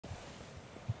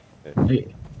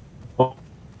Hey. Oh,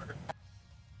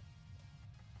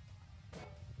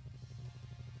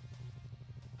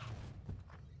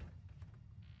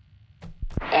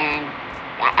 And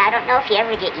I don't know if you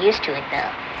ever get used to it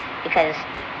though, because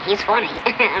he's funny.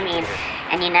 I mean,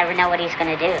 and you never know what he's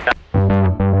gonna do.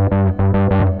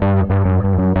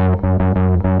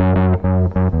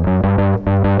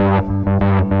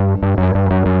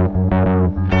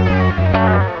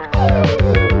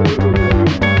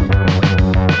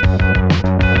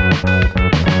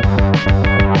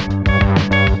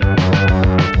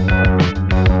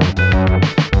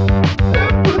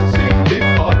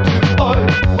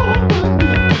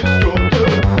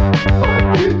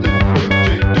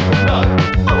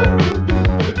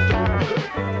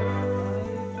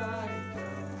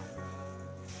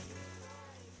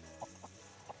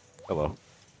 Hello.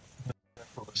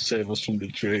 save us from the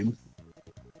train.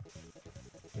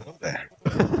 Hello there.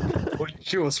 Oh,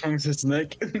 shit, what's wrong with his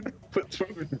neck? What's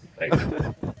wrong with his neck?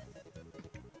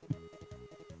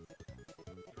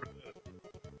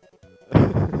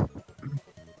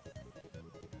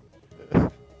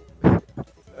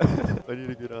 I need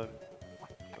to get on it.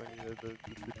 I need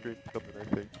the train's coming, I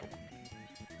think.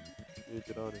 I need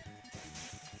to get on it.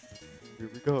 Here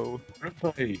we go. What if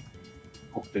I...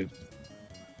 Okay.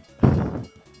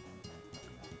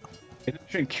 Can the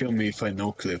train kill me if I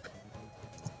no-clip?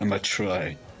 I might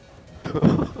try.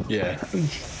 Yeah.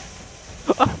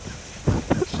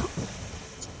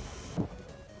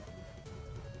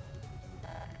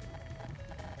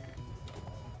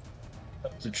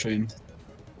 That's the train.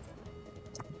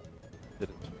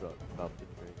 Didn't stop the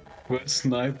train. Where's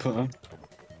Sniper?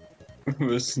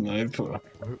 Where's Sniper?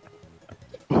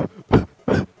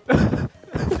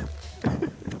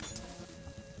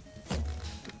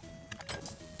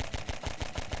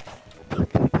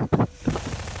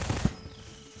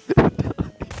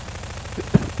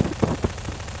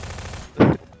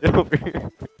 Get over here.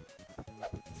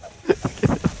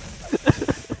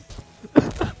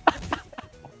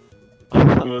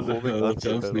 What the hell is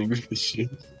happening with this shit?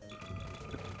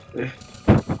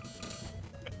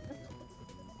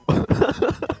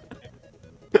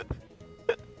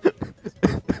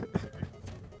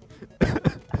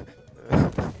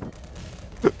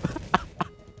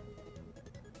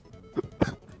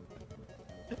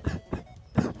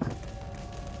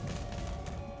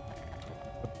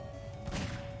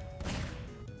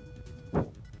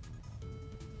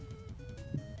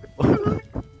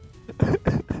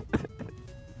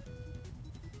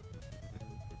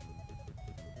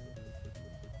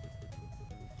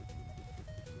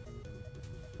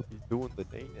 He's doing the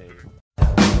nay-nay.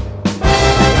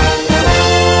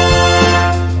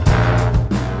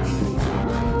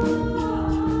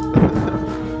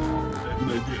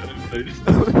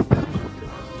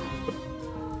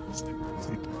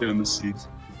 Stay on the seat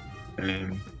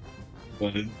and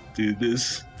wanna do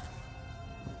this.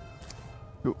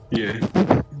 Yeah.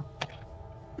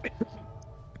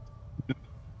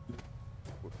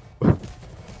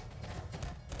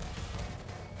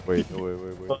 Wait.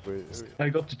 I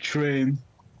got the train.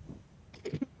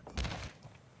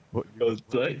 What? I was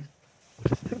like,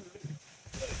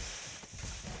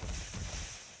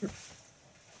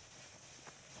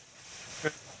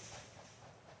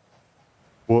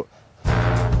 What?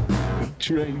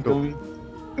 train going.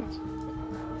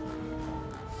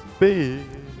 Big.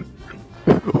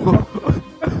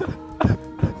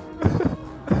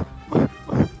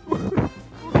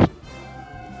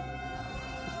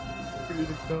 Where did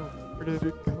it go? Where did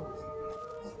it go?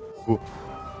 Whoa.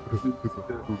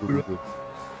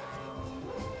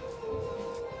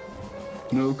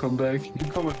 No, come back.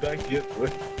 You're coming back here, boy.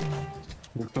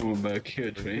 We're coming back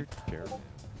here, train.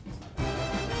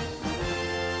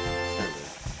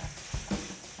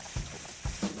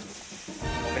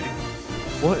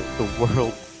 What in the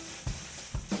world?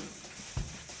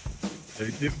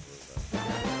 Thank you.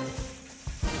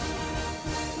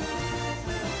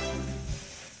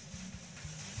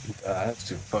 I have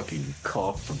to fucking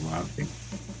cough from laughing.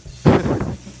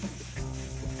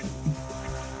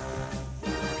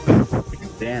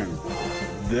 Damn.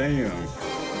 Damn.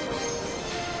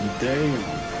 Damn.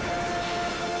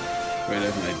 Wait, I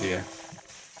have an idea.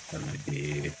 I have an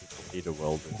idea. Need a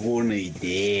welder. One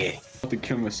idea. I have to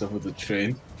kill myself with the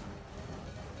train.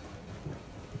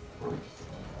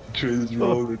 Train is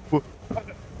rolling.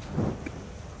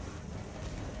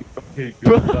 Okay,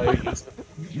 goodbye.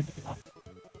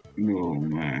 Oh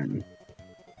man.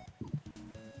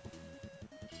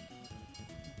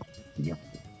 Yeah.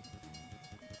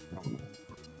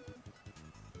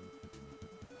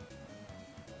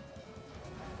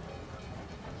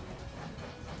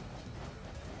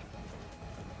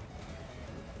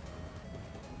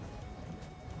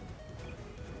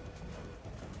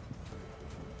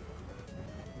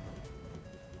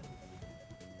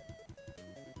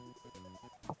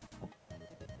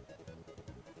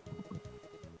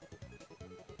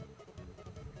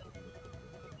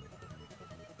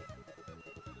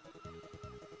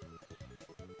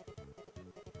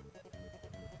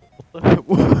 What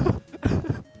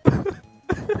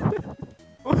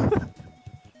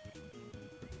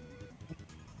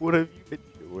have you been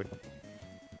doing?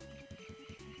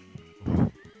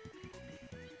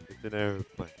 It's an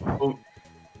airplane. Oh,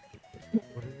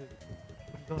 What is it?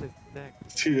 What is on his neck?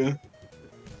 it's here.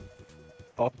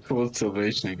 Optical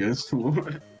salvation, I guess.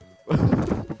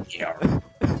 Yeah.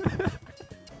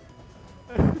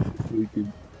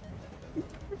 Freaking-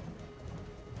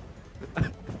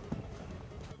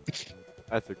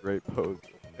 That's a great pose.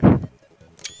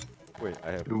 Wait,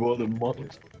 I have. What a model.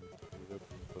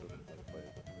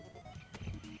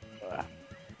 Ah.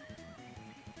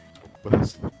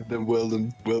 Then well. I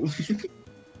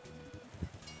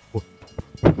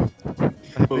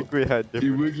think we had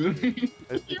You different. wiggle.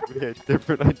 I think we had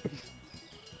different ideas.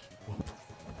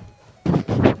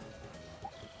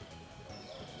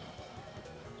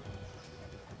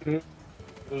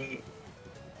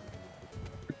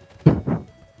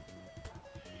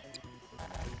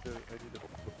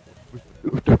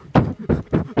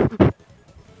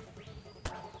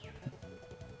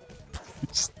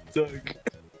 Stuck.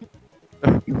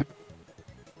 Come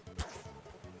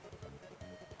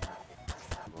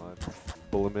on,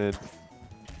 pull him in.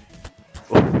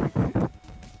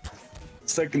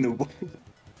 Stuck in the wall.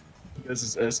 This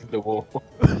is ass in the wall.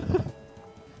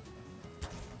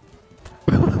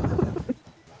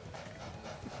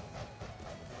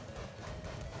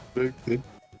 Okay.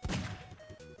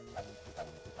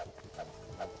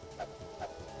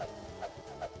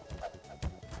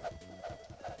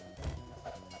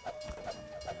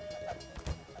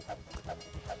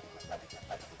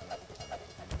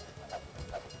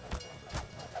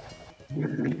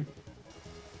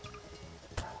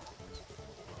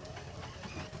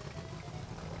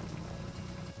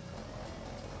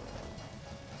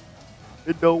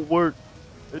 It don't work.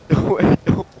 It don't work.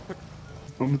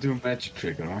 I'm gonna do a magic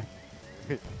trick, alright?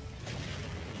 It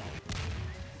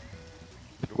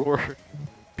worked.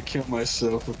 I killed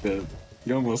myself with that.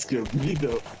 You almost killed me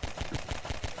though.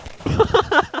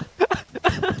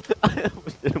 I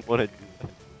almost didn't want to do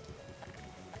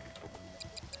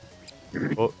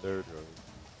that. Oh, there it goes.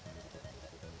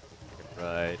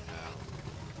 Right now.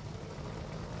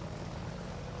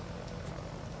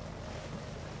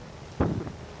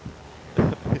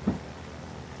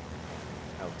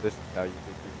 Now this is how you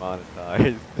think you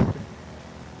monetize.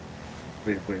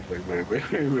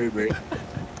 Wait.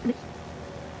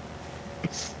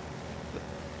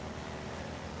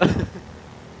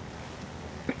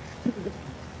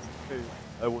 Hey,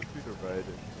 I want you to ride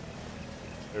an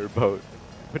airboat.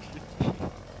 What you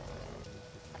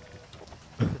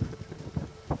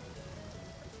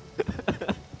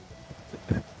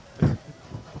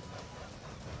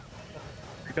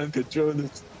I can't control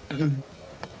this.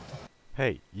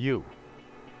 Hey, you!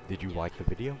 Did you like the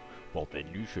video? Well then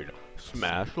you should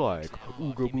smash like.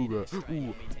 Ooga booga.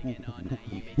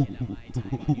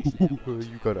 Ooh.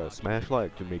 You gotta smash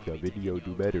like to make the video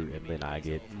do better and then I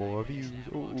get more views.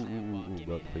 Ooh.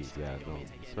 But please, yeah, no.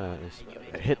 Smash.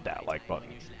 Hit that like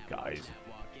button, guys.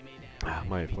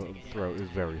 My throat is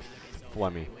very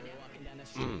phlegmy.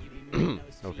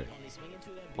 Okay.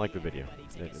 Like the video.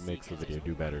 It makes the video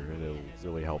do better and it'll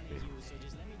really help me.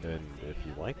 And if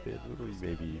you liked it,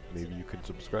 maybe you can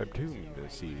subscribe too to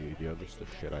see the other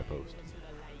shit I post.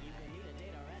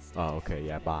 Oh, okay,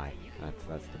 yeah, bye.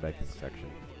 That's the begging section.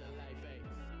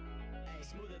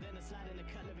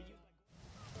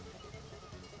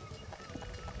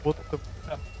 What the?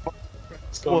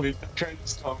 Stop it! Trying to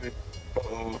stop it.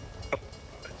 Uh-oh.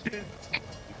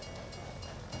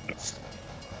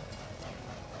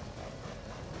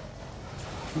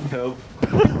 Help!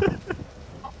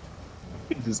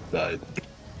 He just died.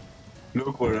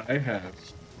 Look what I have.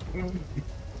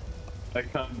 I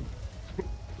can't.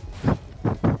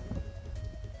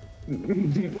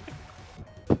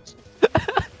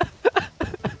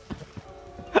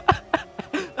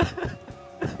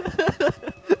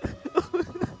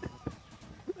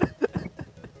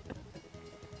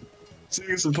 So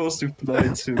you're supposed to fly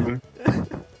to.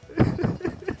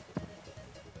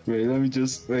 Wait, let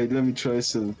me try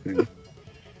something.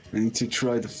 I need to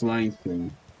try the flying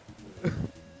thing.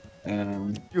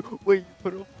 Wait, you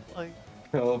put a flying.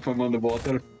 Help, I'm on the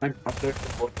water. I'm under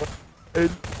the water. And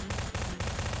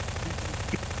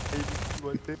you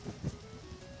want it?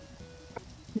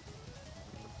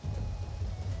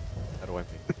 How do I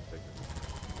make this bigger?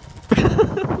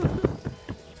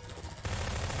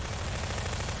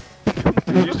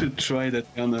 You should try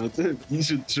that gun out. You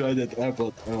should try that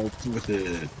airbot out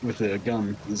with a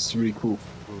gun. It's really cool.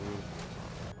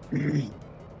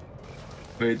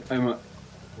 Wait,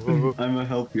 Whoa. I'ma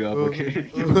help you up, Oh. okay?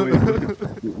 Wait.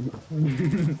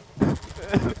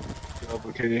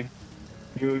 Okay?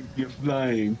 You're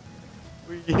flying.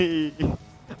 Wee.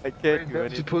 I can't do That's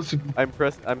anything. supposed to be. I'm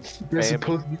They're spamming.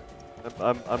 supposed to be.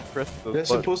 I'm pressing those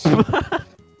They're buttons. supposed to.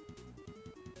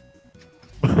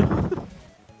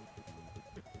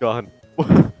 Gone.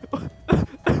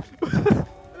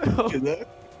 Get that?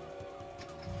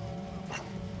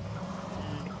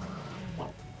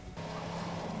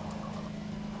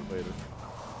 Later.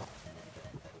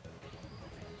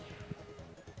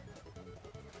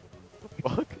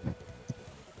 Fuck.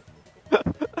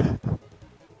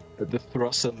 At the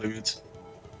thruster limit.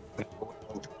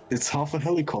 It's half a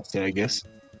helicopter, I guess.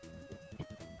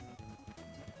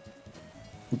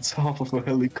 It's half of a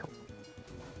helicopter.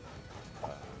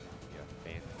 Yeah,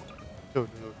 man. No,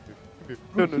 no,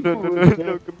 no, no, no, no, no,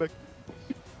 no, come back.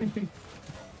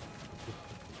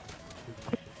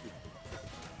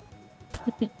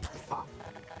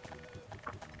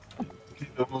 He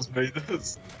almost made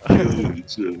us.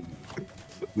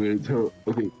 Wait,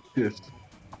 okay, shift.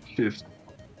 Shift.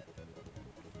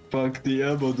 Fuck, the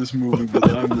airboat is moving, but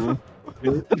I'm not.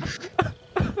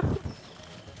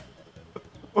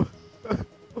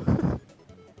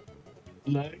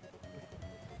 Like.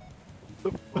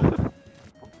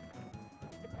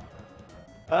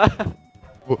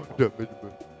 Whoa, damage,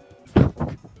 man.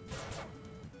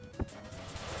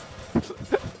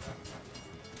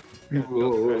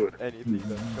 Whoa. Anything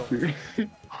that's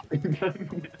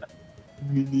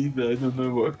Me neither, I don't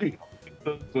know what.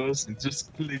 First,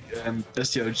 just click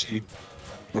STRG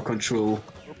or control.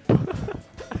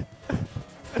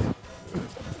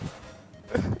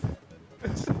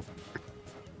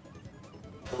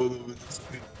 All over the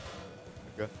screen,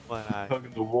 got one eye.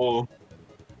 hugging the wall.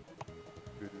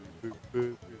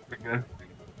 Okay.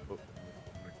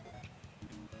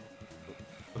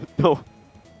 No.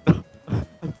 I'm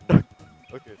stuck.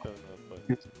 Okay, no,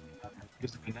 it's fine.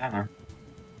 It's a banana.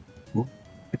 Ooh,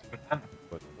 it's a banana.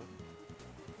 What?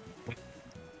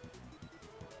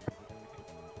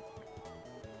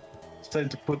 It's time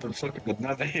to put the fucking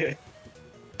banana here.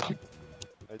 I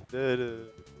did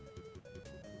it.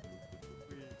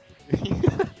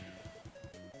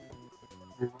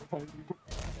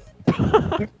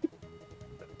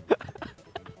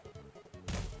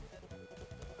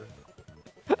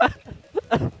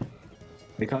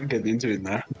 I can't get into it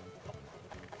now.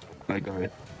 I got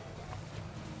it.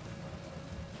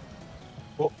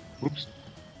 Oh, oops.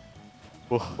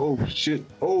 Oh shit.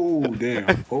 Oh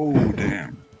damn. Oh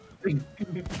damn.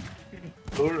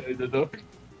 Alright, the dog.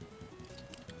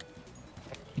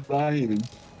 Flying.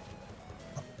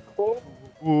 Oh.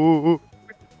 Ooh.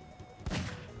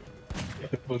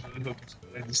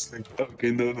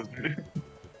 Okay, no, no.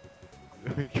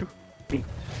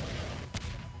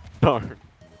 Darn.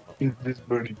 This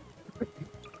birdie.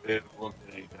 Dead one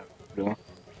day now.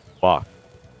 Fuck.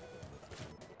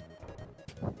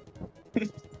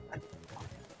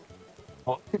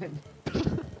 Oh.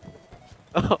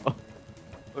 Oh.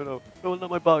 Oh no. No, not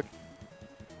my bug.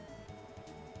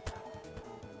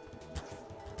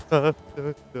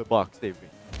 The box saved me.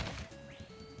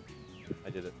 I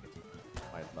did it.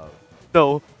 My love.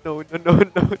 No, no, no, no,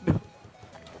 no, no.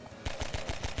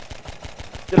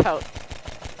 Get out.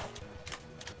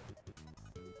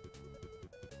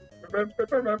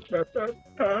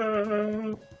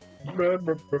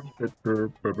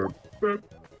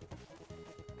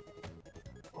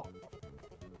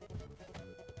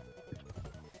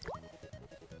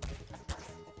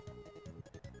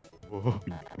 Whoa.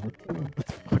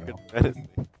 That's fucking menacing.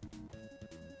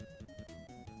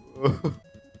 Whoa.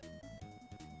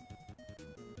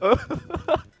 Oh,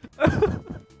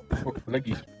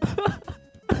 leggy.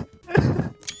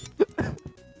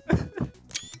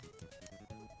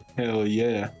 Hell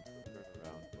yeah.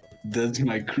 That's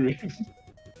my crib.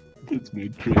 That's my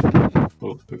crib.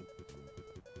 Oh, fuck.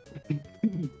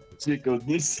 Check out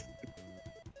this.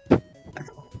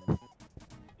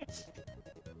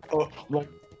 Oh, like.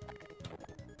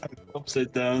 I'm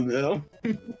upside down now.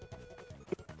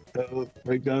 Oh,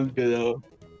 I can't get out.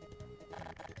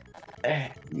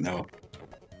 No.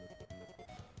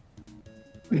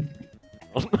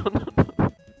 Oh, no, no, no.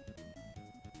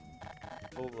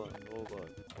 Hold on.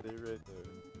 Stay right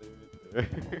there.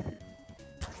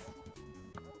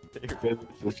 Stay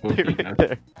right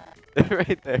there. Stay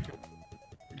right there.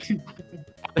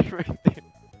 Stay right there.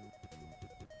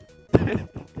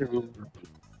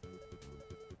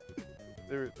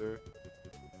 Stay right there.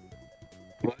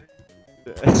 What?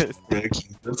 Stay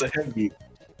Reaction. That's a heavy.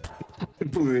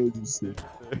 Wait a second.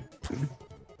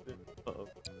 Uh-oh.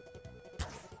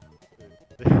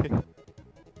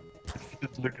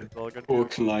 It's Look at It's all gonna poor be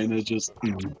Kleiner just.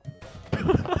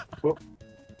 Oh,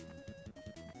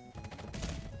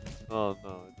 Oh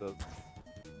no, it doesn't.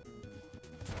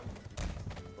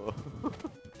 Oh.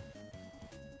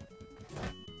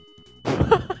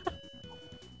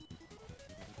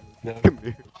 no. Come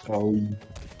here. Oh.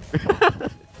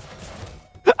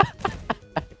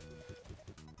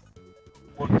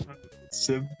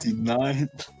 179.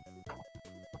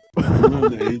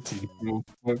 180. No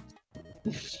fuck.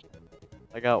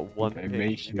 I got one Okay, ping.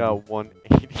 make You you- got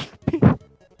 180 ping.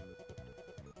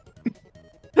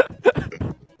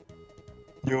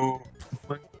 Yo,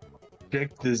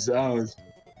 check this out.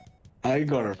 I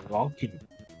got a rocket.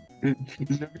 Look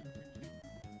at me.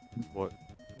 What?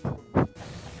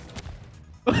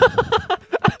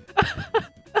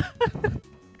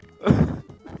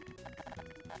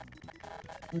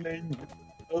 Name it.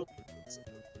 Oh,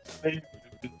 name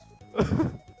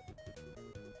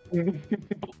it.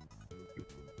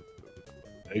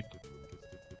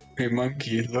 Hey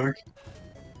monkey, look.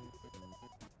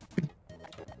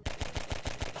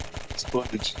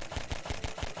 Sponge.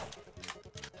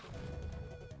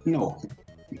 No,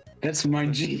 that's my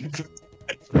jeep.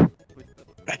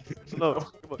 No,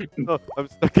 come on. No, I'm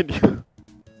stuck in you.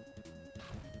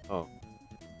 Oh.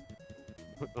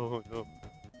 No, no.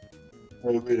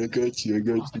 Oh, wait, I got you, I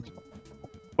got you.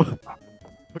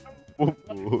 Whoa,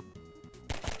 whoa.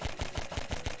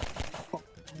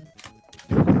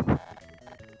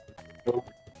 No.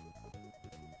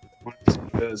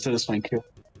 Satisfying kill.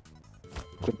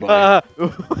 Goodbye. Ah!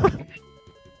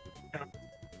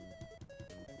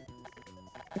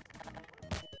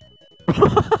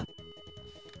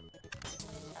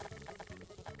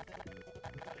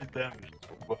 Damage.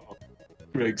 Wow.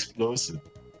 Very explosive.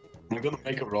 I'm gonna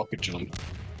make a rocket jump.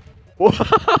 What?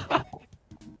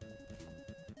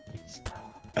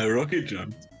 I rocket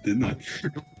jumped, didn't I?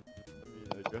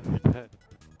 I guess.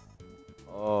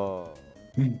 Oh.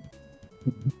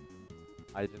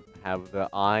 I didn't have the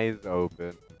eyes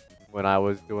open when I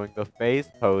was doing the face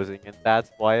posing, and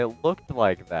that's why it looked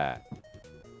like that.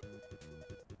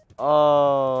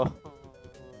 Oh.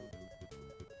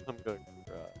 I'm going to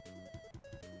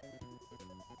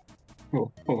Oh,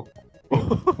 oh,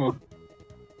 oh,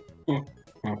 oh,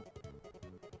 oh,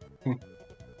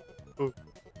 oh.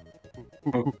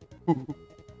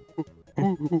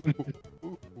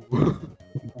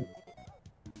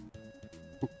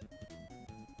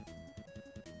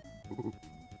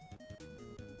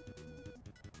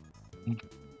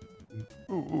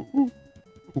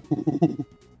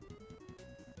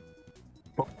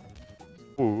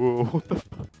 What the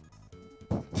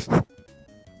fuck?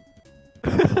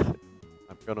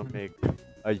 I'm gonna make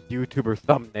a YouTuber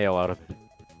thumbnail out of it.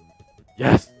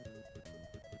 Yes!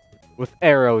 With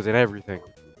arrows and everything.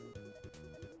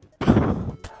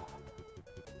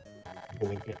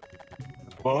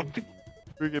 Bomb.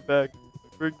 Bring it back.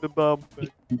 Bring the bomb back.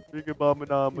 Bring a bomb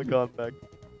and Armagon back.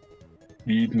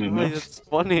 Eaten Oh, enough. it's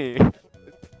funny.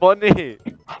 It's funny.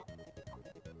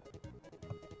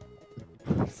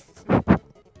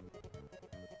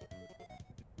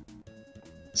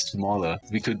 Smaller.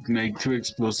 We could make 2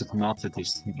 explosive nuts at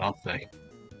this nut bag.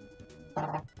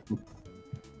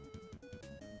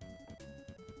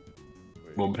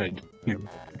 One peg.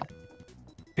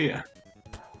 Here.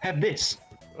 Have this.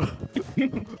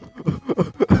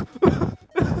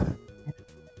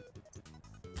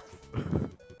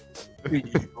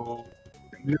 Yo,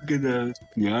 look at that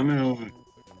piano.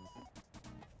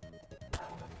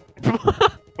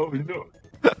 Oh no.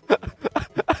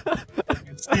 Take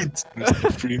a seat,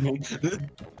 Mr. Freeman.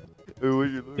 What are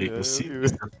you looking Take a at? seat,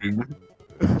 Mr. Freeman.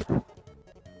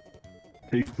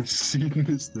 Take a seat,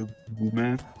 Mr.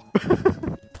 Man.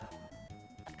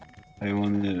 I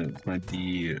want to find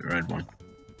the red one.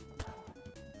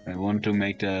 I want to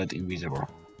make that invisible.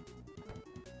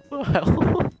 What the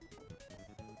hell?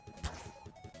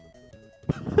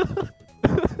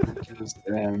 Just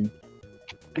and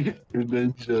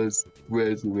then just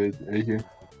wait right here.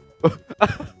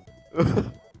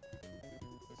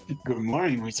 Good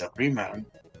morning, Mr. Freeman.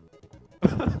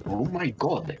 Oh my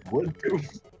god, what the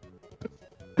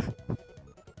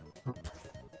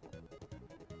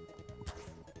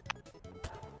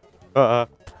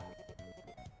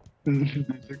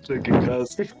It looks like a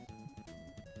cast.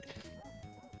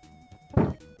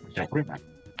 Mr. Freeman.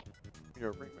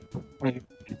 You're a ringman.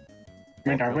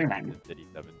 Mr. Freeman. City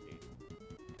 17.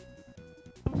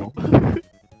 No.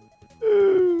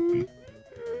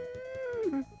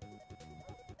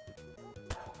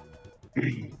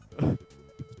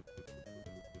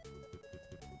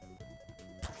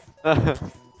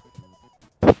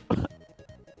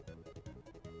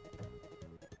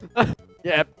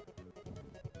 Yep.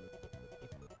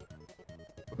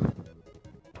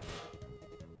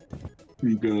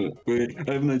 You go. Wait,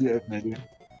 I have an idea. I have an idea.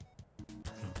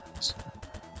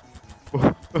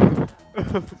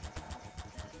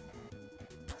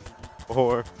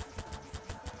 Or.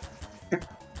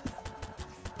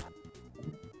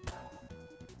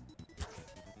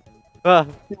 Ah.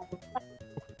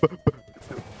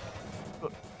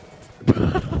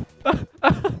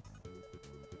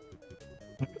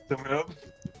 Sum it up.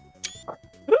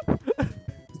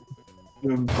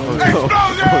 Explosion!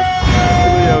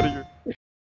 Out of here.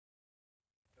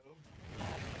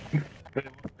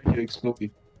 Make it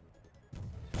explode.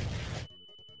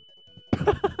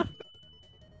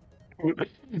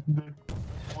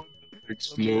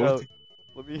 Explode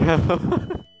Let me out.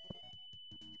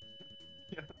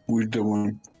 with the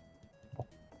one.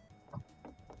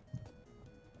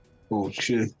 Oh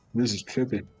shit, this is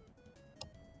tripping.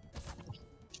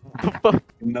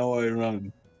 Now I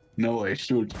run. Now I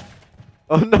shoot.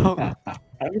 Oh no.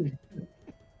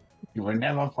 You will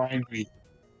never find me.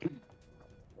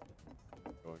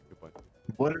 Going, goodbye.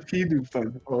 What if he do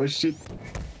fun? Oh shit.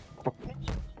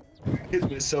 Hit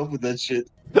myself with that shit.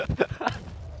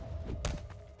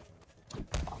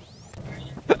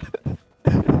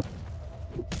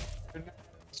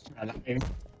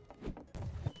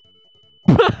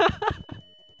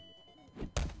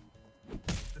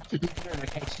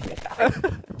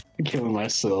 Kill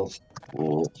myself.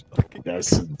 Oh,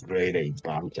 that's a great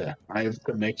encounter. I have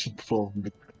connection from.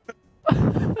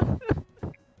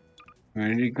 Where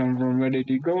did you come from? Where did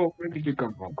you go? Where did you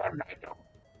come from? I don't know.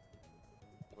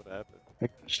 What happened? I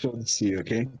can show this to you,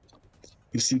 okay?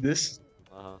 You see this?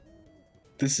 Uh-huh.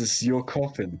 This is your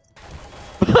coffin.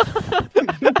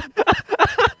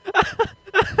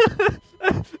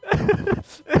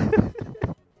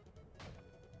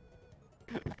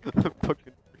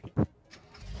 Fucking free.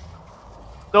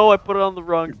 No, I put it on the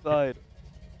wrong side.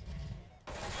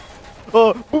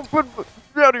 Oh,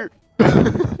 get out of here!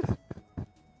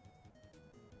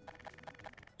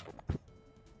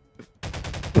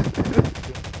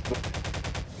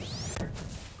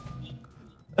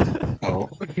 Oh.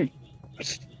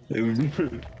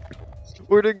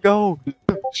 Where'd it go? It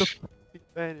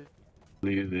vanished.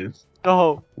 Look at this.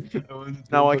 No, Oh,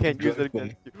 now I can't use it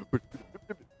against you.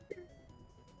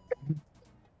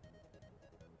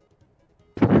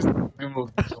 It's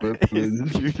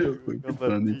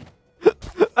funny.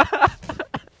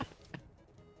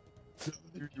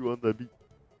 Juju on the beat.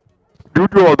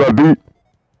 Juju on the beat.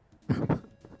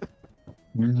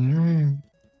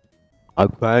 I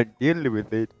can't deal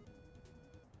with it.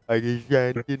 I can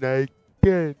shine I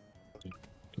can.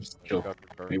 Joe,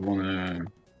 you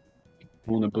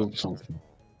wanna build something?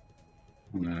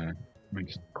 Wanna make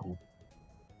it cool?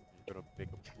 You gonna make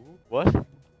a pool? What?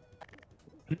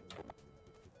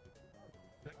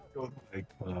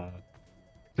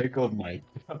 Take out my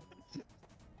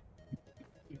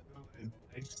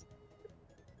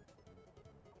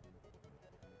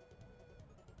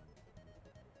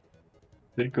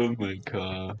Take out my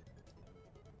car.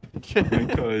 My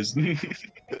car is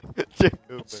Check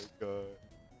out my god.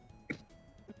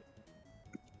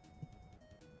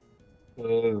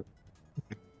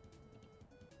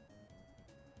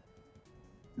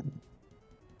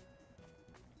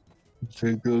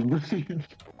 Take out my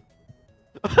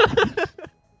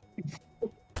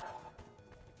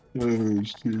oh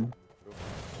shit.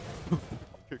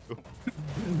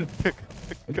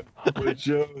 Watch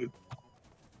out.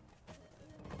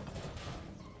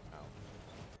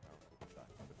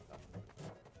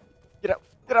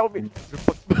 Get out of me!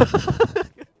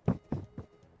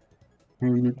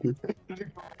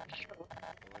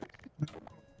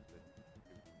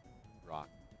 Rock.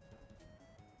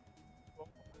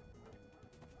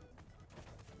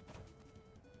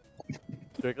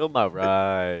 Check out my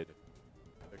ride.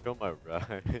 Check out my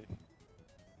ride.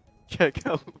 Check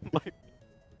out my.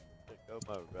 Check out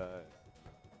my ride.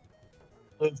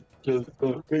 Let's just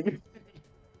go.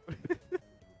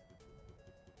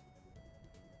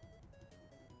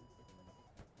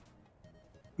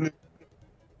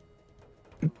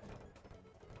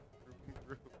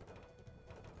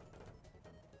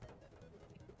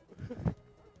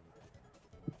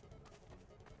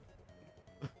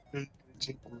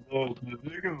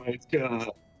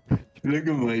 Look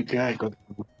at my car. Look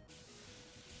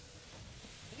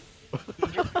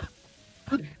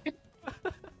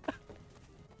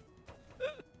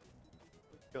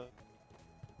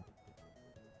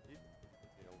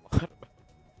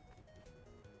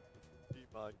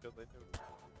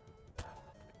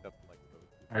at my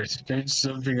car. I changed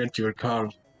something at your car.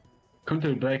 Come to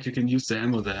the back, you can use the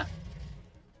ammo there.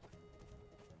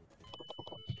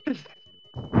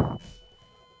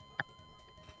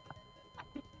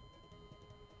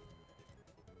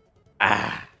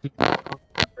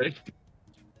 Right?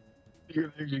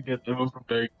 You get them from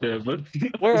back there, but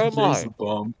Where am there's I? a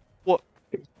bomb. What?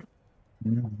 I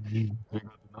got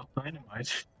enough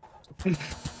dynamite.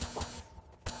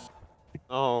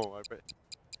 Oh,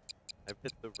 I've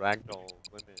hit the ragdoll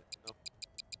limit. No.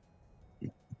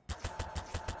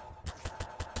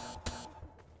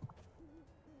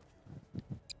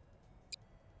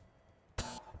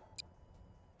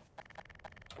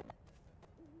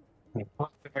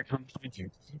 What if I can't find you?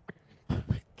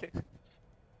 Okay.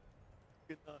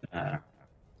 Good enough.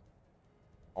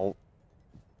 Oh.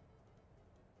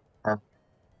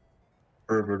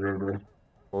 Burger.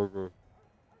 Burger.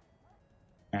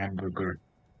 Hamburger.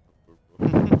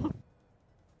 Burger.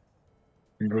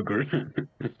 Burger.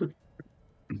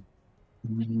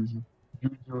 You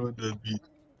know the beat.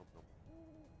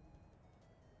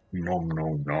 No,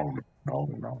 no, no, no,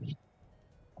 no.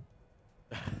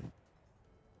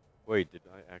 Wait, did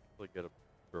I actually get a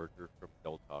burger from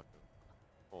Del Taco?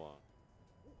 Hold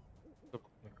on.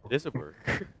 It is a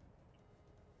burger.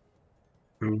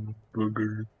 Burger.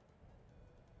 Burger.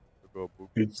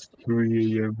 It's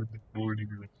 3 a.m. in the morning.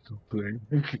 Let's still play.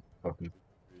 Fucking.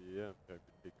 Yeah, I could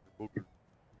take your burger.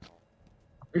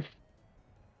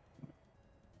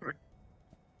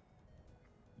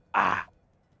 Ah!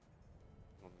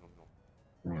 Nom, nom,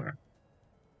 nom. Right.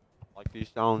 Like these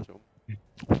sounds.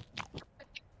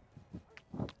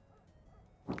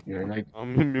 Yeah, like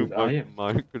I'm gonna mute my I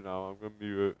mic now. I'm gonna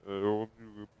mute it.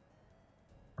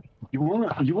 you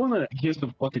wanna hear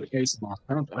some fucking ASMR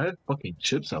sound? I had fucking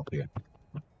chips up here.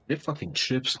 They're fucking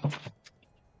chips.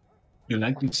 You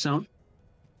like this sound?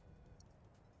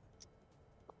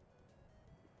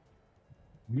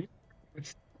 Hmm?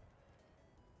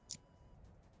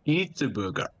 Eat the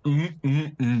burger.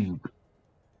 Mm.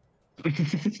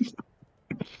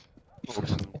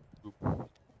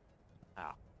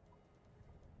 Ah.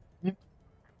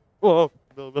 Oh,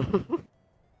 no.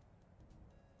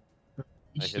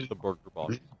 I hit the burger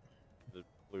box. It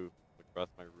flew across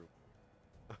my room.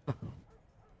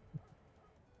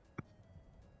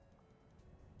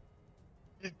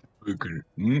 Burger.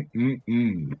 Burger.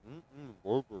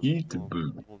 Eat the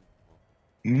burger.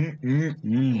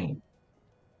 Mm.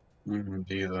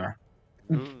 Dealer.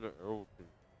 You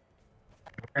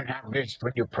can have this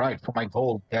with your pride for my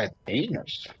gold dead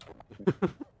anus.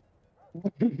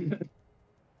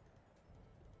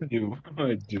 You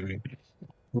are doing.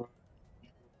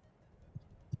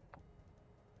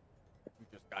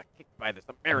 just got kicked by this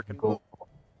American Go. boot.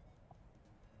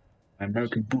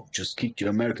 American boot just kicked your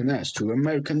American ass to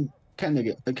American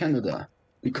Canada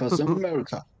because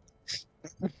America.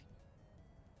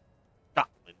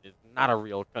 Scotland is not a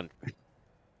real country.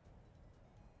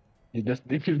 You just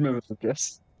didn't remember to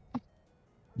guess.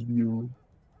 You.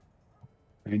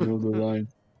 I know the line.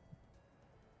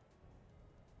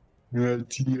 Yeah,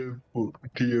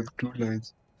 TF2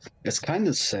 lines. It's kind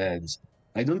of sad.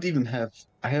 I don't even have.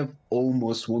 I have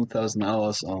almost 1,000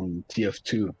 hours on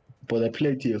TF2, but I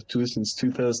played TF2 since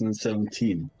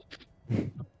 2017.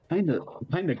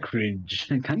 Kinda cringe.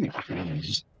 Kinda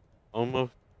cringe.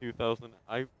 Almost 2,000.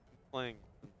 I've been playing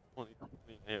since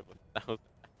 2020. I have 1,000.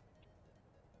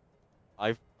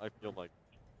 I feel like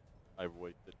I've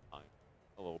wasted time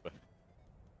a little bit.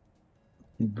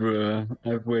 Bruh,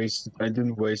 I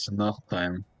didn't waste enough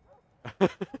time. I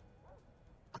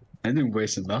didn't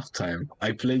waste enough time.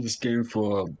 I played this game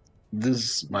for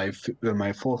my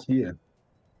fourth year.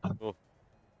 Oh,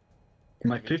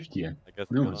 My I mean, fifth year. I guess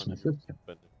No, good it's on my you fifth year.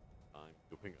 spending time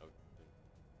doing other things.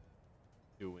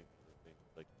 Doing other things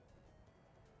like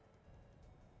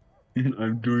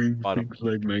I'm doing bottom. things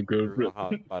like my You're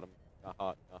girlfriend. bottom.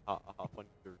 Funny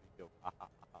dirty joke.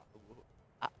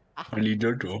 Only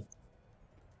Jojo.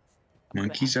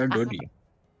 Monkeys are dirty.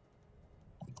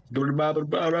 Dirty baba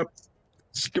baba.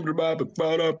 Skip the baba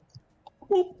baba.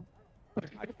 I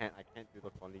can't do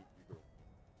the funny girl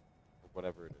or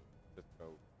whatever it is. Just go.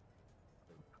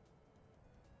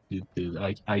 Dude,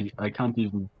 I can't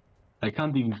even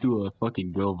do a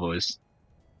fucking girl voice.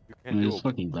 You I can't do just a.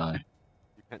 fucking die.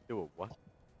 You can't do a what?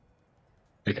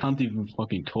 I can't even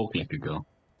fucking talk like a girl.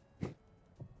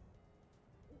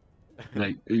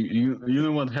 Like you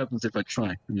know what happens if I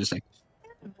try? I'm just like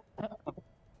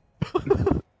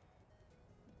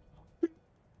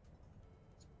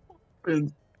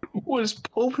what's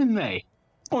popping there?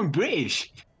 I'm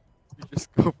British. You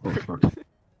just go. Oh fuck.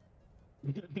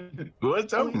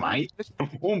 What's up, mate?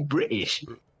 I'm British.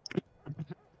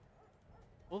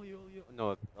 Oli.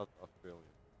 No, that's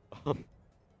Australian.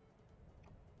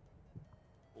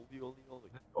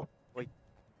 Oli. Wait.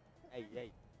 Hey.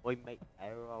 Wait, mate.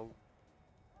 Arrow.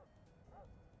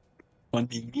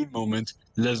 Funny me moment.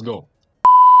 Let's go.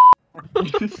 I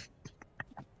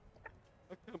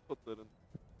can't put that in.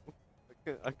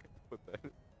 I can't put that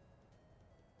in.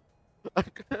 I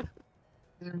can't.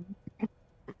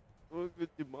 What if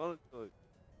it's demonetized?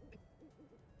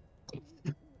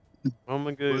 Oh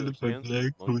my god, What if I cancel.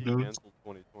 like? Who Monkey knows? cancel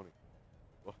 2020.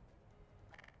 Oh,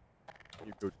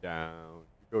 you go down.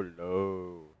 You go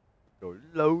low. Go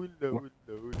low, low,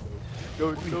 low, low. Go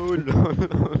low, low,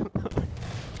 low.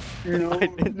 No,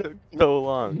 It took so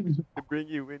long to bring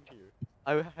you in here.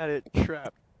 I had it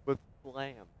trapped with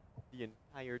slam the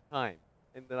entire time,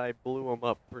 and then I blew him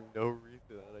up for no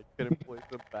reason, and I couldn't place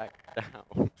him back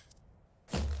down.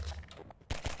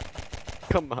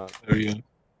 Come on, there you go.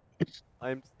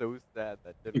 I'm so sad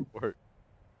that didn't work.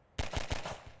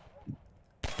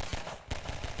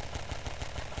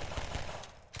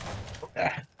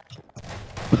 Ah.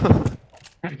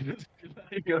 I just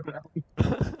flying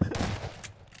around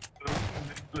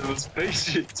little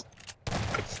spaceships.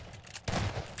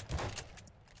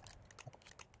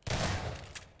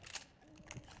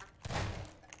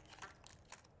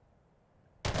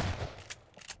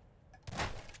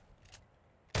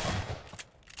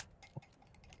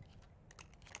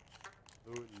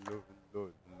 Low, low, low,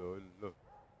 low, low.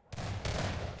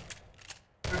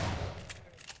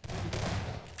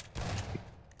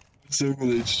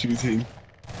 Simulate shooting.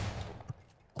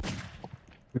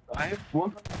 I have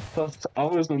 100 plus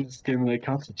hours on this game and I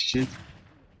can't hit shit.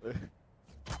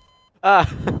 Ah!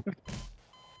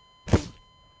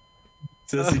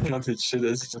 Says he can't hit shit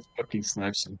as he just fucking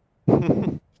snipes him.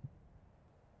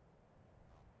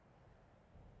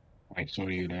 I saw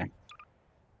you there.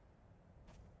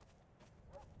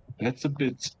 That's a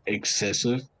bit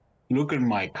excessive. Look at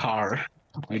my car.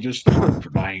 I just found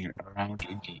flying around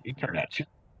in the internet.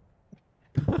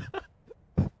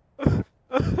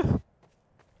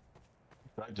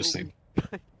 I just think.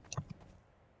 You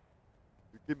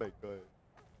get my guy.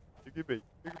 You get my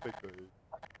guy.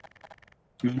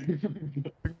 How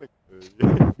Take my guy. Take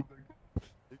my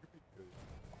guy.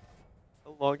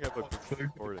 How long have I been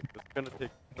recording? This is gonna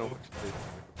take so much space.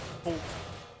 Oh.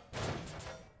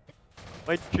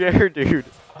 My chair, dude.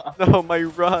 No, my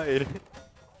ride.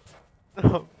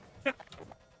 No.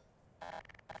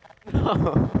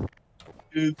 No.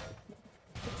 Dude,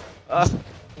 Ah.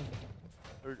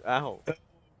 Ow.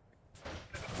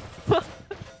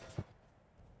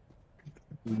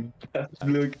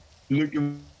 look at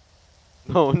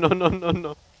No, no, no, no,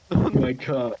 no. my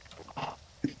car.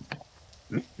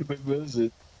 Wait, where is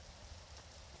it?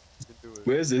 You can do it.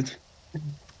 Where is it?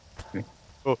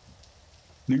 Oh.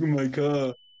 Look at my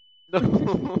car. No.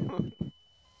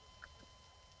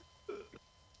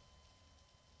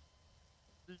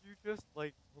 Did you just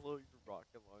like blow your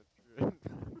rocket launcher?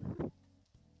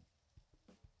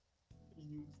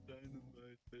 Use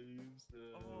dynamite, they use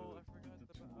Oh, I forgot